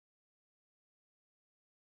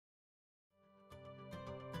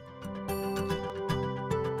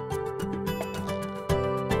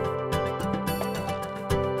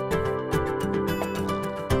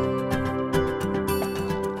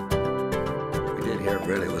here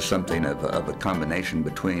really was something of a combination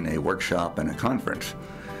between a workshop and a conference,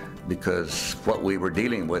 because what we were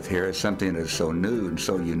dealing with here is something that is so new and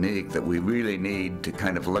so unique that we really need to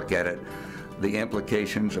kind of look at it, the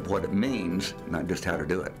implications of what it means, not just how to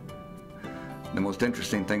do it. The most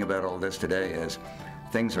interesting thing about all this today is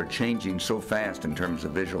things are changing so fast in terms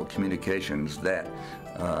of visual communications that,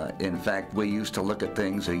 in fact, we used to look at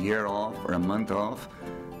things a year off or a month off.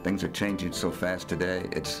 Things are changing so fast today,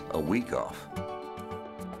 it's a week off.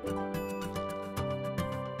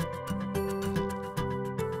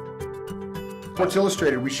 Sports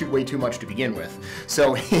Illustrated, we shoot way too much to begin with.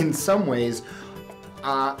 So in some ways,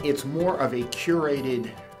 it's more of a curated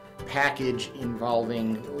package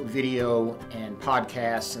involving video and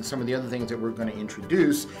podcasts and some of the other things that we're going to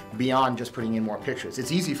introduce beyond just putting in more pictures.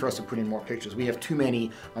 It's easy for us to put in more pictures. We have too many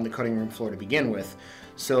on the cutting room floor to begin with.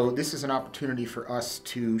 So this is an opportunity for us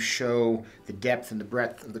to show the depth and the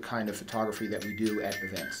breadth of the kind of photography that we do at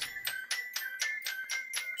events.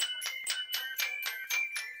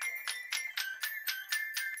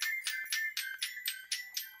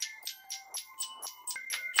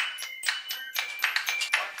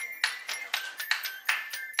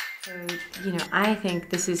 So, I think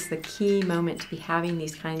this is the key moment to be having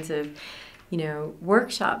these kinds of,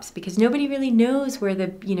 workshops, because nobody really knows where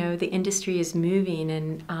the industry is moving,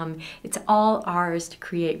 and it's all ours to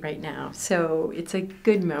create right now. So it's a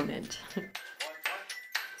good moment.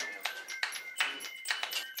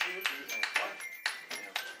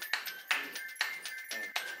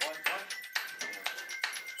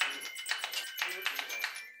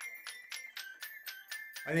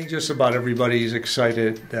 I think just about everybody's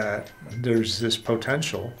excited that there's this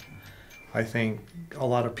potential. I think a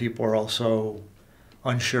lot of people are also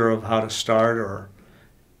unsure of how to start, or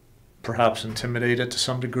perhaps intimidated to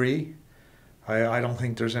some degree. I don't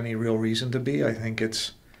think there's any real reason to be. I think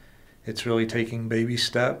it's really taking baby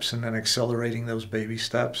steps and then accelerating those baby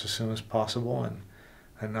steps as soon as possible,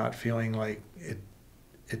 and not feeling like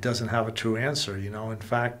it doesn't have a true answer. In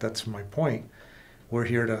fact, that's my point. We're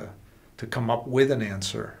here to come up with an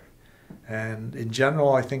answer. And in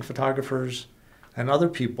general, I think photographers and other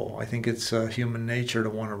people, I think it's human nature to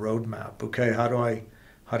want a roadmap. Okay, how do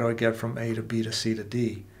I get from A to B to C to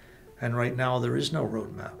D? And right now there is no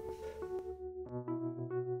roadmap.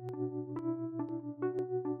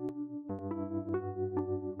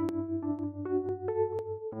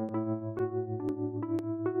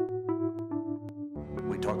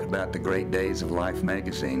 We talk about the great days of Life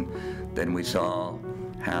magazine, then we saw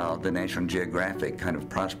how the National Geographic kind of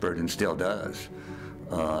prospered and still does.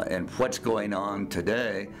 And what's going on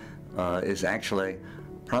today is actually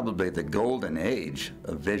probably the golden age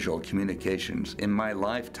of visual communications. In my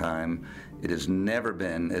lifetime, it has never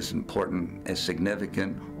been as important, as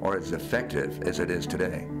significant, or as effective as it is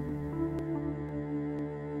today.